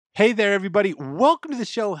Hey there, everybody. Welcome to the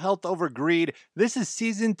show Health Over Greed. This is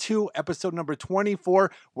season 2, episode number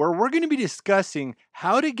 24, where we're going to be discussing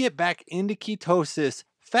how to get back into ketosis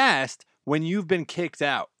fast when you've been kicked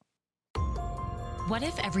out. What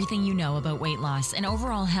if everything you know about weight loss and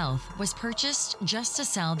overall health was purchased just to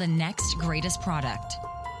sell the next greatest product?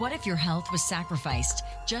 What if your health was sacrificed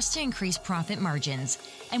just to increase profit margins?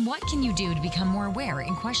 And what can you do to become more aware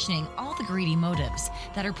and questioning all the greedy motives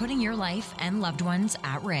that are putting your life and loved ones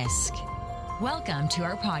at risk? Welcome to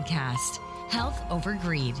our podcast, Health Over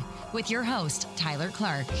Greed, with your host, Tyler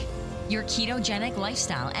Clark, your ketogenic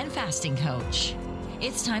lifestyle and fasting coach.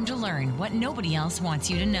 It's time to learn what nobody else wants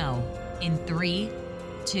you to know. In 3,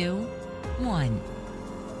 2, 1.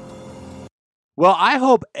 Well, I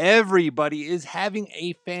hope everybody is having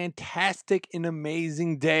a fantastic and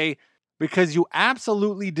amazing day because you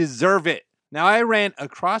absolutely deserve it. Now, I ran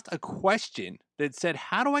across a question that said,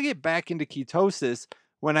 how do I get back into ketosis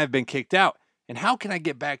when I've been kicked out? And how can I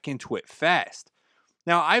get back into it fast?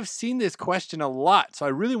 Now, I've seen this question a lot, so I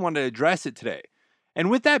really want to address it today. And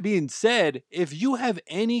with that being said, if you have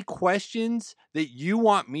any questions that you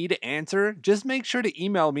want me to answer, just make sure to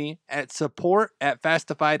email me at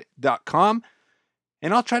support@fastified.com.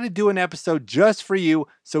 And I'll try to do an episode just for you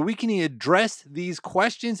so we can address these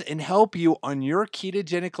questions and help you on your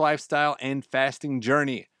ketogenic lifestyle and fasting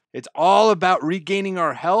journey. It's all about regaining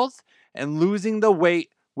our health and losing the weight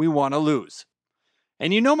we want to lose.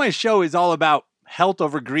 And you know my show is all about health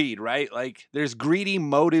over greed, right? Like there's greedy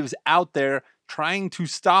motives out there trying to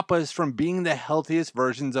stop us from being the healthiest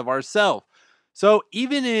versions of ourselves. So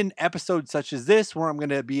even in episodes such as this, where I'm going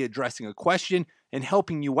to be addressing a question and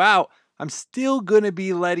helping you out, I'm still going to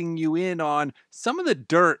be letting you in on some of the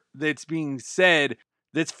dirt that's being said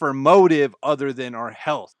that's for motive other than our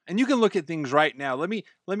health. And you can look at things right now. Let me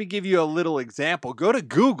give you a little example. Go to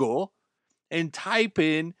Google and type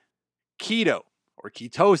in keto or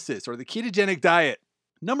ketosis or the ketogenic diet.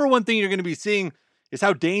 Number one thing you're going to be seeing is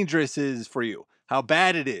how dangerous it is for you, how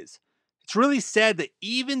bad it is. It's really sad that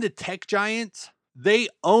even the tech giants, they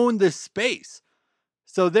own the space.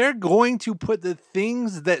 So they're going to put the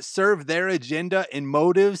things that serve their agenda and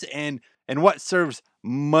motives and what serves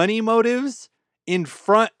money motives in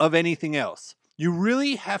front of anything else. You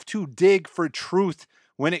really have to dig for truth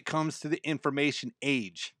when it comes to the information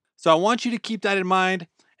age. So I want you to keep that in mind.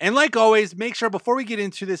 And like always, make sure before we get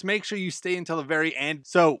into this, make sure you stay until the very end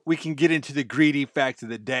so we can get into the greedy fact of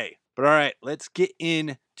the day. But all right, let's get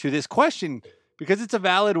into this question because it's a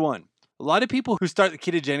valid one. A lot of people who start the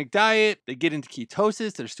ketogenic diet, they get into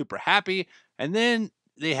ketosis, they're super happy, and then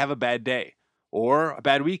they have a bad day or a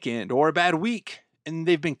bad weekend or a bad week, and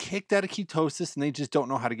they've been kicked out of ketosis and they just don't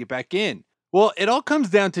know how to get back in. Well, it all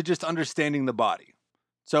comes down to just understanding the body.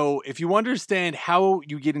 So if you understand how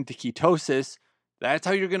you get into ketosis, that's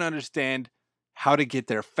how you're going to understand how to get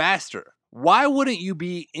there faster. Why wouldn't you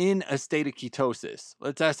be in a state of ketosis?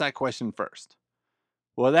 Let's ask that question first.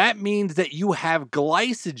 Well, that means that you have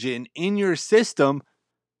glycogen in your system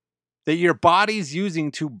that your body's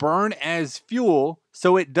using to burn as fuel,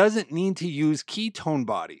 so it doesn't need to use ketone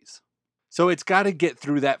bodies. So it's got to get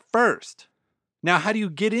through that first. Now, how do you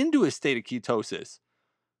get into a state of ketosis?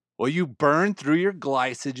 Well, you burn through your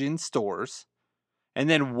glycogen stores, and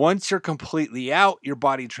then once you're completely out, your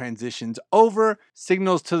body transitions over,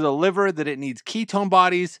 signals to the liver that it needs ketone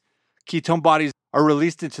bodies. Ketone bodies are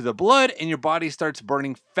released into the blood and your body starts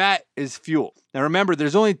burning fat as fuel. Now remember,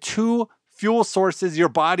 there's only 2 fuel sources your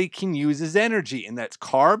body can use as energy, and that's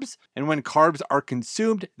carbs. And when carbs are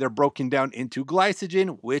consumed, they're broken down into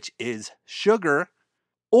glycogen, which is sugar,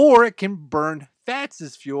 or it can burn fats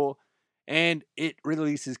as fuel and it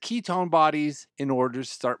releases ketone bodies in order to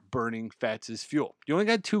start burning fats as fuel. You only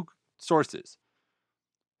got 2 sources.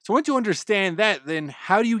 So once you understand that, then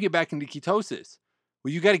how do you get back into ketosis?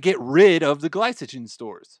 Well, you got to get rid of the glycogen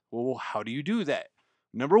stores. Well, how do you do that?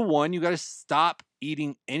 Number 1, you got to stop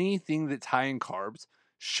eating anything that's high in carbs,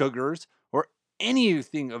 sugars, or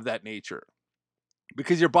anything of that nature.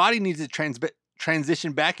 Because your body needs to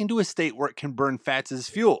transition back into a state where it can burn fats as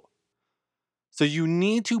fuel. So you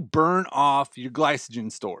need to burn off your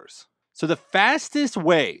glycogen stores. So the fastest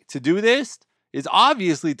way to do this is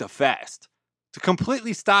obviously to fast, to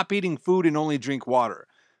completely stop eating food and only drink water.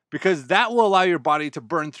 Because that will allow your body to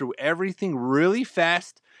burn through everything really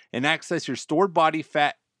fast and access your stored body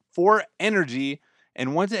fat for energy.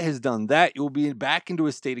 And once it has done that, you'll be back into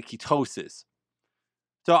a state of ketosis.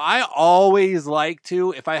 So I always like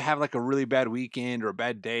to, if I have like a really bad weekend or a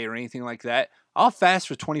bad day or anything like that, I'll fast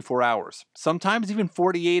for 24 hours, sometimes even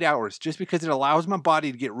 48 hours, just because it allows my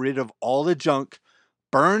body to get rid of all the junk,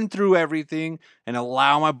 burn through everything and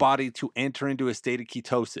allow my body to enter into a state of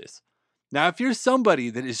ketosis. Now, if you're somebody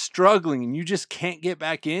that is struggling and you just can't get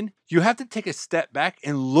back in, you have to take a step back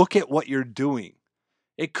and look at what you're doing.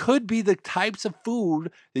 It could be the types of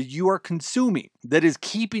food that you are consuming that is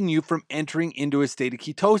keeping you from entering into a state of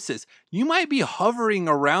ketosis. You might be hovering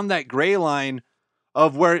around that gray line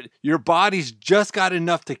of where your body's just got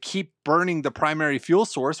enough to keep burning the primary fuel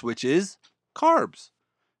source, which is carbs.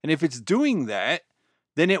 And if it's doing that,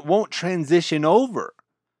 then it won't transition over.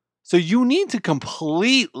 So you need to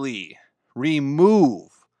completely remove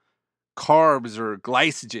carbs or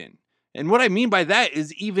glycogen. And what I mean by that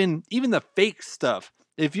is even the fake stuff.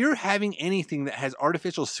 If you're having anything that has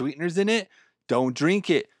artificial sweeteners in it, don't drink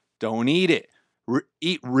it. Don't eat it.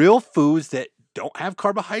 Eat real foods that don't have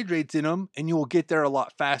carbohydrates in them, and you will get there a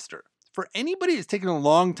lot faster. For anybody that's taken a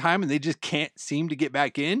long time and they just can't seem to get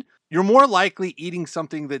back in, you're more likely eating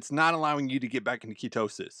something that's not allowing you to get back into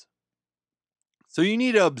ketosis. So you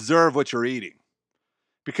need to observe what you're eating.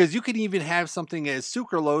 Because you can even have something as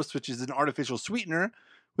sucralose, which is an artificial sweetener,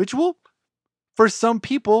 which will, for some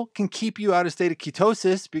people, can keep you out of state of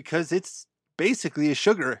ketosis because it's basically a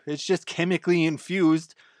sugar. It's just chemically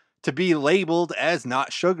infused to be labeled as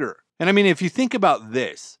not sugar. And I mean, if you think about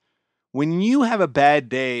this, when you have a bad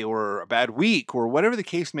day or a bad week or whatever the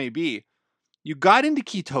case may be, you got into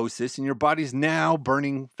ketosis and your body's now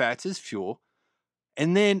burning fats as fuel.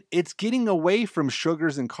 And then it's getting away from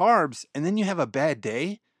sugars and carbs. And then you have a bad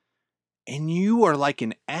day and you are like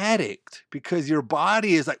an addict because your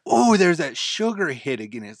body is like, oh, there's that sugar hit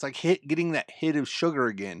again. It's like getting that hit of sugar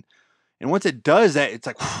again. And once it does that, it's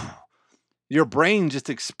like, your brain just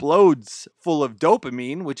explodes full of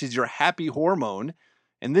dopamine, which is your happy hormone.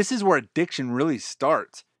 And this is where addiction really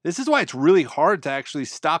starts. This is why it's really hard to actually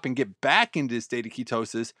stop and get back into a state of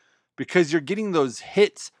ketosis because you're getting those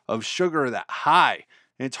hits of sugar, that high.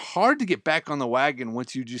 And it's hard to get back on the wagon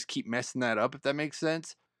once you just keep messing that up, if that makes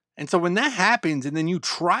sense. And so when that happens and then you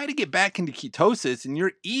try to get back into ketosis and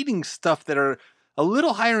you're eating stuff that are a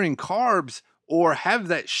little higher in carbs or have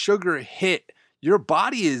that sugar hit, your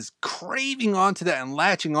body is craving onto that and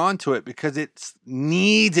latching onto it because it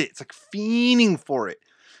needs it. It's like fiending for it.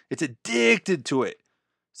 It's addicted to it.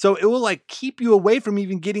 So it will like keep you away from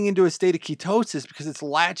even getting into a state of ketosis because it's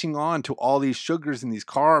latching on to all these sugars and these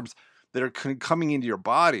carbs that are coming into your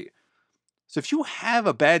body. So if you have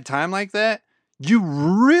a bad time like that, you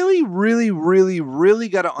really, really, really, really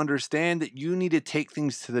got to understand that you need to take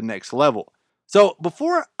things to the next level. So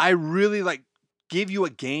before I really give you a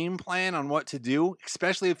game plan on what to do,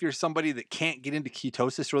 especially if you're somebody that can't get into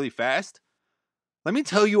ketosis really fast, let me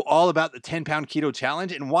tell you all about the 10-pound keto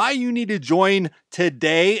challenge and why you need to join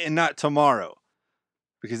today and not tomorrow,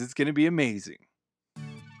 because it's going to be amazing.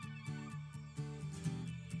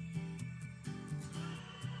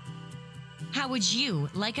 How would you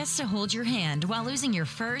like us to hold your hand while losing your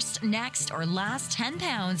first, next, or last 10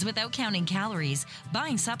 pounds without counting calories,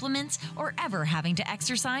 buying supplements, or ever having to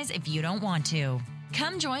exercise if you don't want to?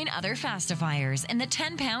 Come join other Fastifiers in the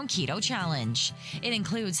 10-Pound Keto Challenge. It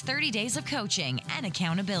includes 30 days of coaching and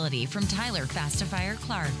accountability from Tyler Fastifier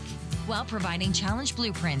Clark, while providing challenge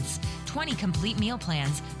blueprints, 20 complete meal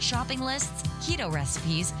plans, shopping lists, keto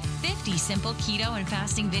recipes, 50 simple keto and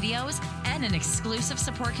fasting videos, and an exclusive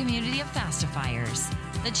support community of Fastifiers.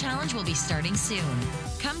 The challenge will be starting soon.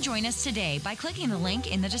 Come join us today by clicking the link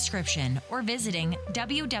in the description or visiting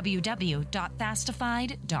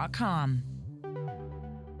www.fastified.com.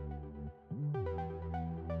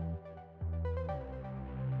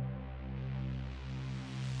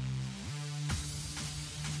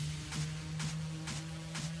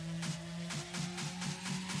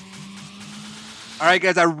 All right,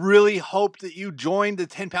 guys, I really hope that you joined the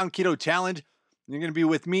 10-Pound Keto Challenge. You're going to be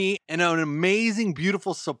with me and an amazing,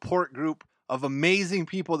 beautiful support group of amazing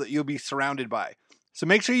people that you'll be surrounded by. So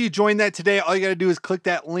make sure you join that today. All you got to do is click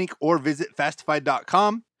that link or visit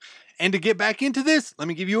fastified.com. And to get back into this, let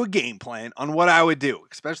me give you a game plan on what I would do,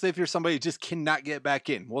 especially if you're somebody who just cannot get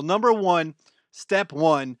back in. Well, number one, step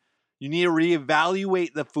one, you need to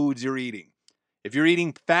reevaluate the foods you're eating. If you're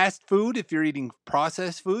eating fast food, if you're eating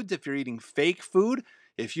processed foods, if you're eating fake food,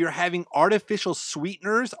 if you're having artificial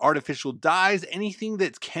sweeteners, artificial dyes, anything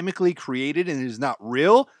that's chemically created and is not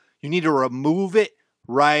real, you need to remove it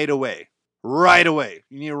right away. Right away.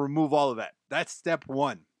 You need to remove all of that. That's step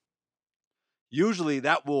one. Usually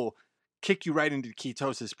that will kick you right into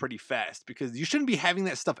ketosis pretty fast because you shouldn't be having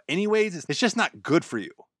that stuff anyways. It's just not good for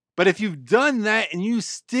you. But if you've done that and you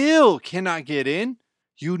still cannot get in,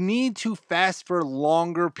 you need to fast for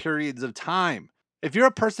longer periods of time. If you're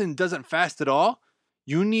a person who doesn't fast at all,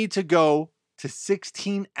 you need to go to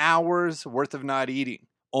 16 hours worth of not eating.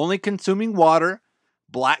 Only consuming water,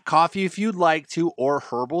 black coffee if you'd like to, or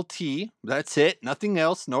herbal tea. That's it. Nothing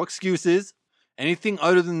else. No excuses. Anything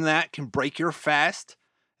other than that can break your fast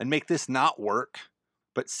and make this not work.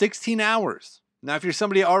 But 16 hours. Now, if you're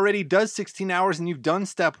somebody that already does 16 hours and you've done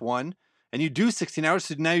step 1, and you do 16 hours,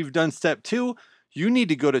 so now you've done step 2, you need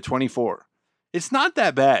to go to 24. It's not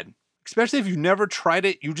that bad. Especially if you've never tried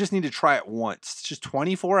it, you just need to try it once. It's just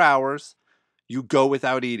 24 hours. You go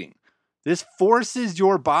without eating. This forces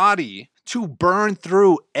your body to burn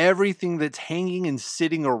through everything that's hanging and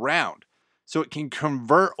sitting around so it can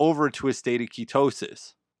convert over to a state of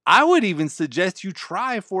ketosis. I would even suggest you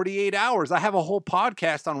try 48 hours. I have a whole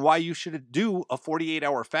podcast on why you should do a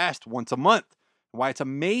 48-hour fast once a month, why it's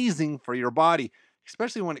amazing for your body,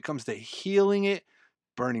 especially when it comes to healing it,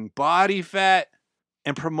 burning body fat,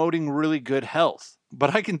 and promoting really good health.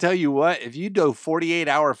 But I can tell you what, if you do a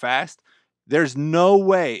 48-hour fast, there's no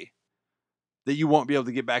way that you won't be able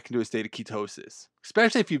to get back into a state of ketosis.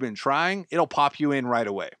 Especially if you've been trying, it'll pop you in right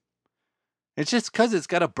away. It's just because it's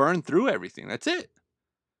got to burn through everything. That's it.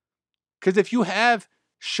 Because if you have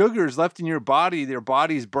sugars left in your body, your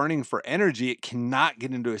body's burning for energy, it cannot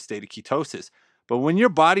get into a state of ketosis. But when your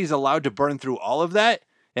body's allowed to burn through all of that,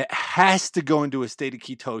 it has to go into a state of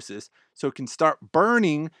ketosis so it can start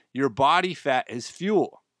burning your body fat as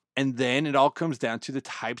fuel. And then it all comes down to the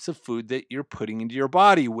types of food that you're putting into your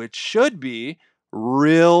body, which should be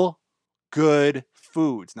real good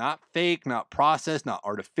foods, not fake, not processed, not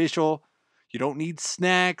artificial. You don't need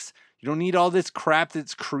snacks. You don't need all this crap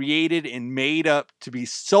that's created and made up to be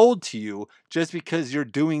sold to you just because you're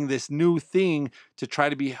doing this new thing to try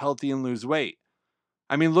to be healthy and lose weight.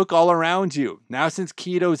 I mean, look all around you. Now, since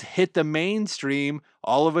keto's hit the mainstream,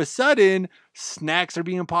 all of a sudden, snacks are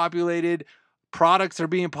being populated, products are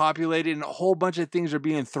being populated, and a whole bunch of things are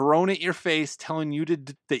being thrown at your face telling you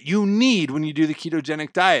that you need when you do the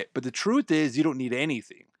ketogenic diet. But the truth is, you don't need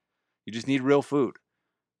anything. You just need real food.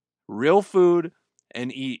 Real food,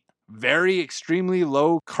 and eat very extremely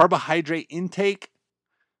low carbohydrate intake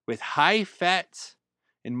with high fats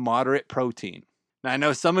and moderate protein. Now, I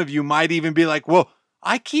know some of you might even be like, well,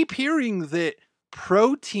 I keep hearing that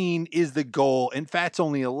protein is the goal and fat's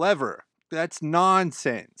only a lever. That's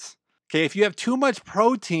nonsense. Okay, if you have too much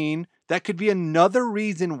protein, that could be another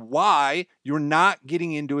reason why you're not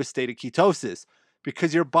getting into a state of ketosis,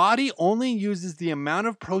 because your body only uses the amount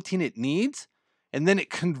of protein it needs, and then it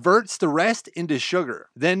converts the rest into sugar.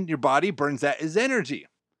 Then your body burns that as energy.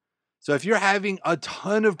 So if you're having a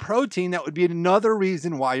ton of protein, that would be another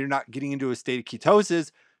reason why you're not getting into a state of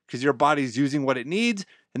ketosis, because your body's using what it needs,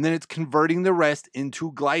 and then it's converting the rest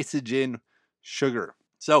into glycogen, sugar.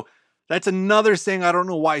 So that's another thing. I don't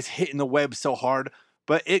know why it's hitting the web so hard,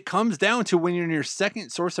 but it comes down to when you're in your second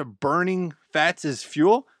source of burning fats as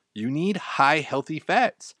fuel, you need high healthy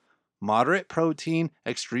fats, moderate protein,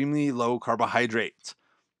 extremely low carbohydrates.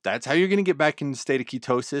 That's how you're going to get back into a state of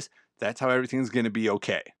ketosis. That's how everything's going to be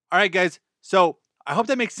okay. All right, guys. So I hope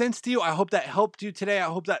that makes sense to you. I hope that helped you today. I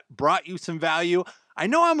hope that brought you some value. I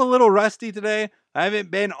know I'm a little rusty today. I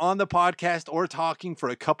haven't been on the podcast or talking for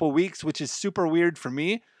a couple weeks, which is super weird for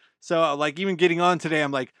me. So like even getting on today,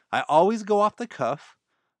 I'm like, I always go off the cuff.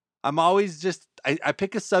 I'm always just, I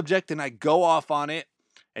pick a subject and I go off on it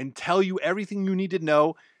and tell you everything you need to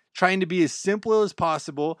know, trying to be as simple as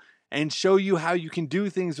possible and show you how you can do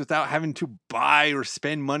things without having to buy or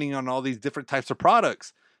spend money on all these different types of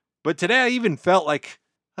products. But today I even felt like,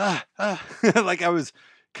 like I was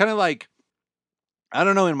kind of like, I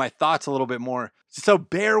don't know, in my thoughts a little bit more. So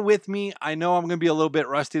bear with me. I know I'm going to be a little bit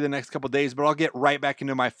rusty the next couple of days, but I'll get right back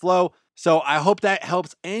into my flow. So I hope that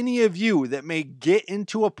helps any of you that may get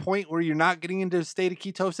into a point where you're not getting into a state of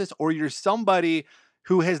ketosis, or you're somebody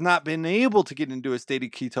who has not been able to get into a state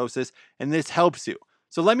of ketosis, and this helps you.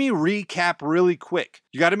 So let me recap really quick.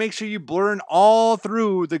 You got to make sure you burn all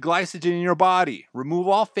through the glycogen in your body. Remove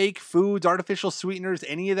all fake foods, artificial sweeteners,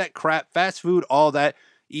 any of that crap, fast food, all that.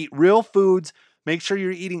 Eat real foods. Make sure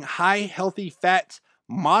you're eating high, healthy fats,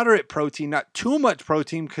 moderate protein, not too much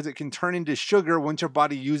protein because it can turn into sugar once your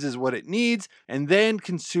body uses what it needs, and then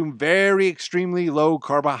consume very extremely low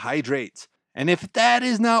carbohydrates. And if that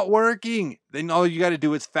is not working, then all you got to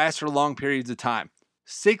do is fast for long periods of time.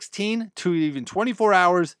 16 to even 24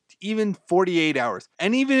 hours, to even 48 hours.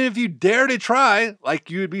 And even if you dare to try, like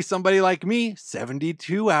you would be somebody like me,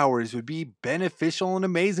 72 hours would be beneficial and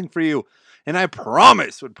amazing for you. And I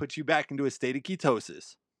promise would put you back into a state of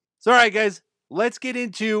ketosis. So all right, guys, let's get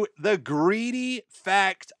into the greedy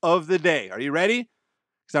fact of the day. Are you ready?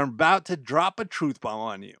 Because I'm about to drop a truth bomb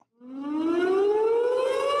on you.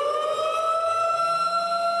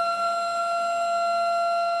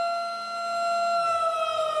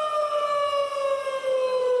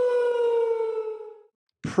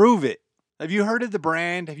 Prove it. Have you heard of the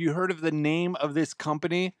brand? Have you heard of the name of this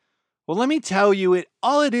company? Well, let me tell you,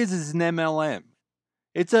 all it is an MLM.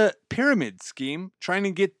 It's a pyramid scheme trying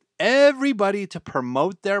to get everybody to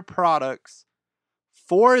promote their products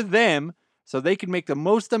for them so they can make the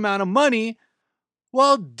most amount of money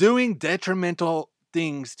while doing detrimental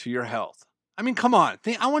things to your health. I mean, come on.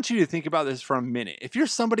 I want you to think about this for a minute. If you're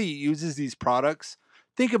somebody who uses these products,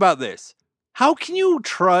 think about this. How can you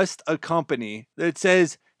trust a company that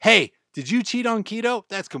says, hey, did you cheat on keto?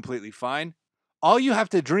 That's completely fine. All you have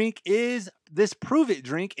to drink is this Prove It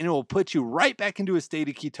drink, and it will put you right back into a state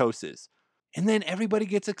of ketosis. And then everybody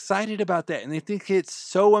gets excited about that, and they think it's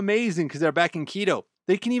so amazing because they're back in keto.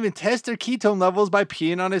 They can even test their ketone levels by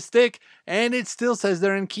peeing on a stick, and it still says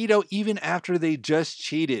they're in keto even after they just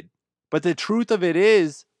cheated. But the truth of it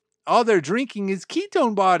is, all they're drinking is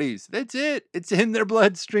ketone bodies. That's it. It's in their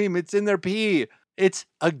bloodstream. It's in their pee. It's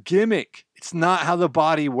a gimmick. It's not how the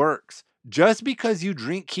body works. Just because you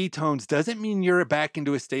drink ketones doesn't mean you're back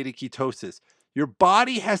into a state of ketosis. Your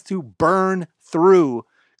body has to burn through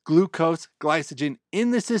glucose, glycogen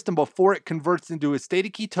in the system before it converts into a state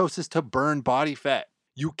of ketosis to burn body fat.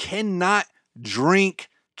 You cannot drink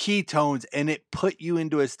ketones and it put you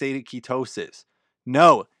into a state of ketosis.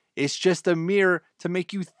 No, it's just a mirror to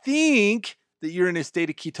make you think that you're in a state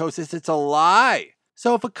of ketosis. It's a lie.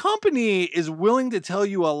 So if a company is willing to tell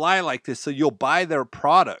you a lie like this so you'll buy their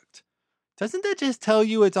product, doesn't that just tell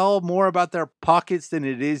you it's all more about their pockets than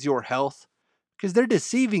it is your health? Because they're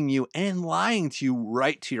deceiving you and lying to you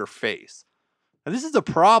right to your face. Now, this is a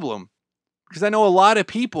problem because I know a lot of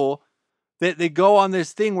people that they go on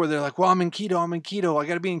this thing where they're like, well, I'm in keto. I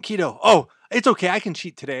got to be in keto. Oh, it's okay. I can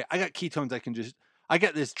cheat today. I got ketones. I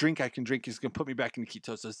got this drink I can drink. It's going to put me back into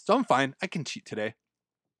ketosis. So I'm fine. I can cheat today.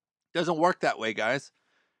 Doesn't work that way, guys.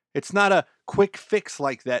 It's not a quick fix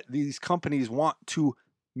like that these companies want to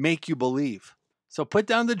make you believe. So put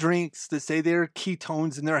down the drinks that say they're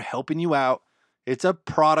ketones and they're helping you out. It's a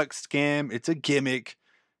product scam. It's a gimmick.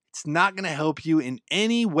 It's not going to help you in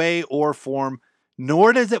any way or form,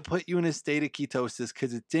 nor does it put you in a state of ketosis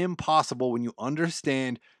because it's impossible when you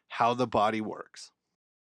understand how the body works.